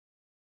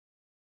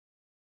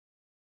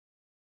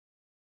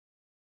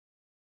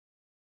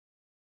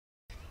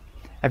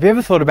Have you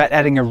ever thought about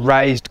adding a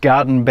raised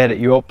garden bed at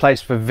your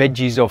place for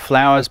veggies or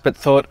flowers, but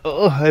thought,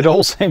 oh, it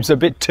all seems a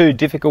bit too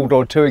difficult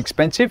or too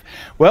expensive?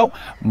 Well,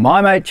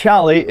 my mate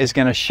Charlie is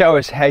going to show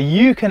us how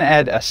you can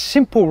add a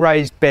simple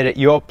raised bed at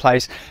your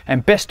place,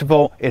 and best of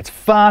all, it's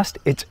fast,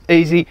 it's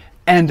easy,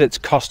 and it's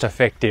cost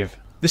effective.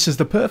 This is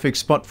the perfect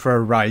spot for a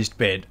raised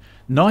bed.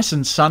 Nice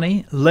and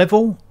sunny,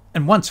 level,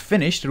 and once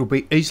finished it'll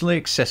be easily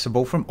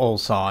accessible from all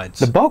sides.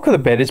 The bulk of the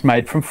bed is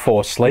made from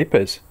 4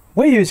 sleepers.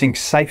 We're using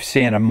Safe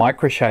Sienna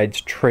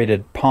microshades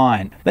treated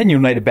pine. Then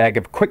you'll need a bag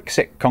of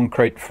quick-set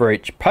concrete for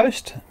each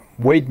post,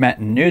 weed mat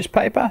and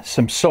newspaper,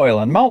 some soil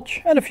and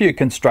mulch, and a few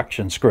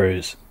construction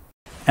screws.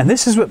 And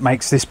this is what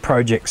makes this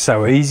project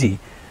so easy.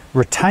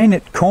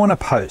 Retain-it corner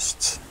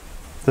posts.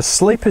 The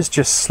sleepers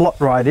just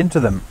slot right into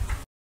them.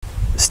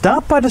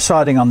 Start by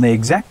deciding on the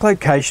exact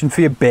location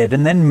for your bed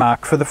and then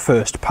mark for the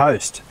first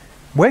post.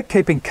 We're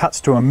keeping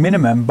cuts to a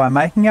minimum by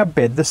making our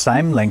bed the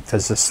same length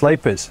as the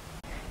sleepers.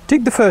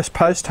 Dig the first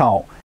post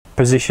hole,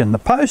 position the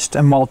post,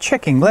 and while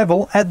checking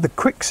level, add the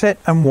quickset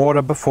and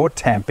water before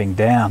tamping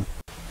down.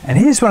 And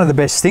here's one of the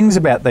best things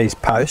about these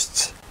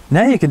posts.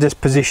 Now you can just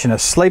position a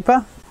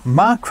sleeper,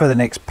 mark for the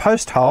next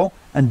post hole,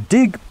 and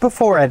dig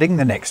before adding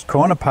the next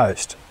corner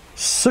post.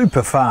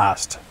 Super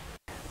fast.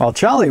 While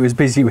Charlie was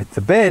busy with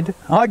the bed,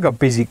 I got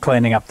busy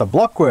cleaning up the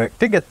blockwork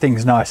to get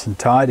things nice and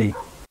tidy.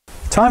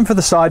 Time for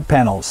the side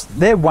panels.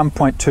 They're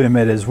 1.2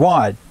 meters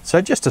wide,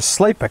 so just a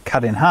sleeper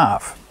cut in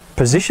half.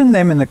 Position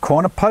them in the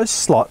corner post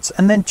slots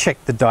and then check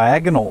the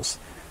diagonals.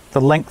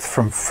 The length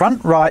from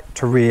front right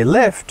to rear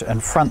left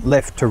and front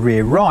left to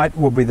rear right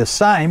will be the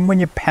same when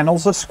your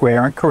panels are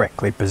square and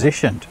correctly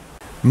positioned.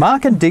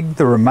 Mark and dig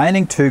the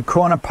remaining 2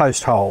 corner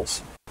post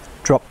holes.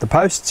 Drop the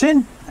posts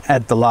in,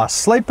 add the last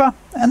sleeper,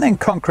 and then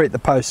concrete the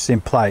posts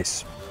in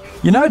place.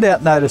 You no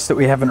doubt noticed that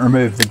we haven't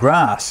removed the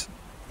grass.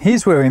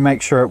 Here's where we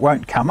make sure it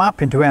won't come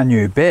up into our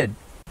new bed.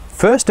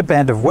 First, a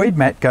band of weed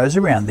mat goes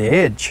around the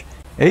edge.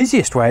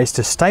 Easiest way is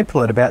to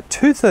staple it about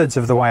 2/3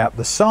 of the way up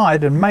the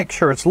side and make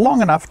sure it's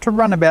long enough to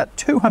run about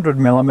 200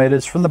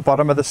 millimeters from the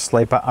bottom of the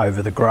sleeper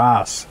over the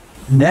grass.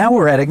 Now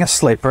we're adding a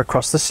sleeper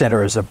across the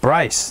center as a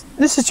brace.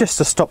 This is just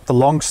to stop the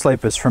long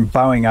sleepers from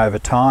bowing over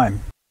time.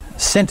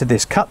 Center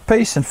this cut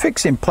piece and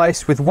fix in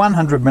place with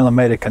 100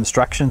 millimeter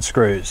construction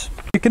screws.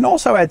 You can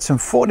also add some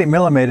 40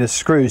 millimeter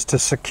screws to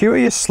secure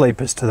your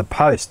sleepers to the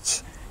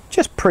posts.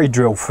 Just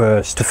pre-drill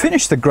first. To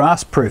finish the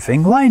grass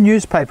proofing, lay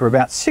newspaper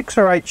about 6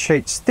 or 8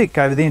 sheets thick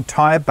over the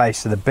entire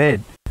base of the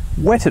bed.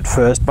 Wet it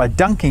first by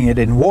dunking it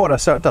in water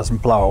so it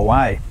doesn't blow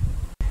away.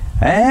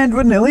 And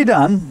we're nearly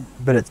done,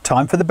 but it's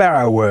time for the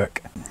barrow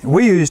work.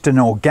 We used an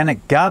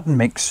organic garden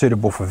mix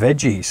suitable for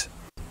veggies.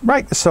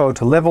 Rake the soil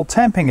to level,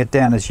 tamping it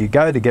down as you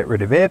go to get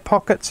rid of air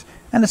pockets,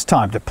 and it's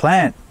time to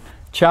plant.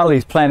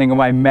 Charlie's planting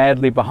away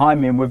madly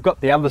behind me, and we've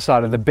got the other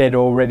side of the bed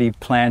already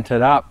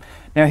planted up.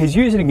 Now he's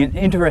using an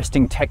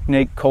interesting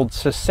technique called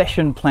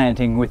succession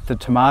planting with the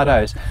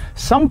tomatoes.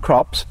 Some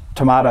crops,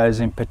 tomatoes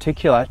in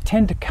particular,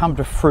 tend to come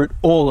to fruit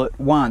all at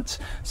once.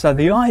 So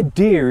the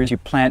idea is you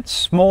plant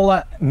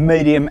smaller,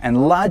 medium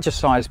and larger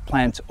sized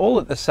plants all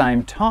at the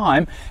same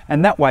time,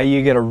 and that way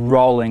you get a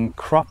rolling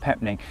crop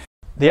happening.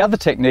 The other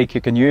technique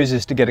you can use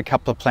is to get a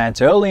couple of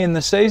plants early in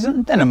the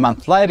season, then a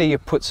month later you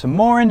put some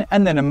more in,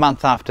 and then a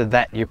month after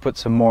that you put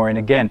some more in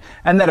again,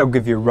 and that'll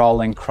give you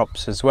rolling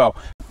crops as well.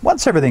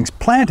 Once everything's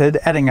planted,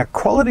 adding a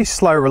quality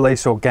slow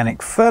release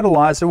organic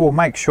fertilizer will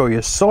make sure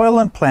your soil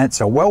and plants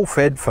are well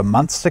fed for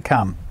months to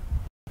come.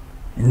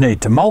 You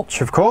need to mulch,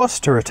 of course,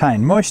 to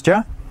retain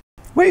moisture.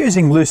 We're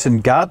using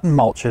loosened garden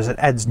mulch as it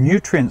adds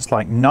nutrients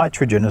like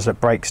nitrogen as it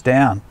breaks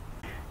down.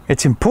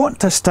 It's important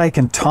to stake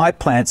and tie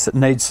plants that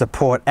need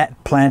support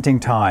at planting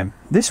time.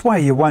 This way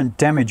you won't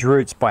damage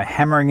roots by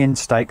hammering in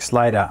stakes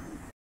later.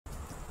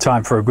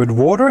 Time for a good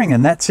watering,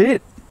 and that's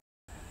it.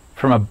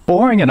 From a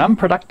boring and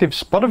unproductive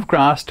spot of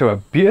grass to a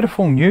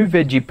beautiful new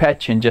veggie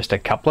patch in just a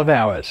couple of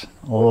hours.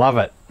 Love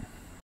it.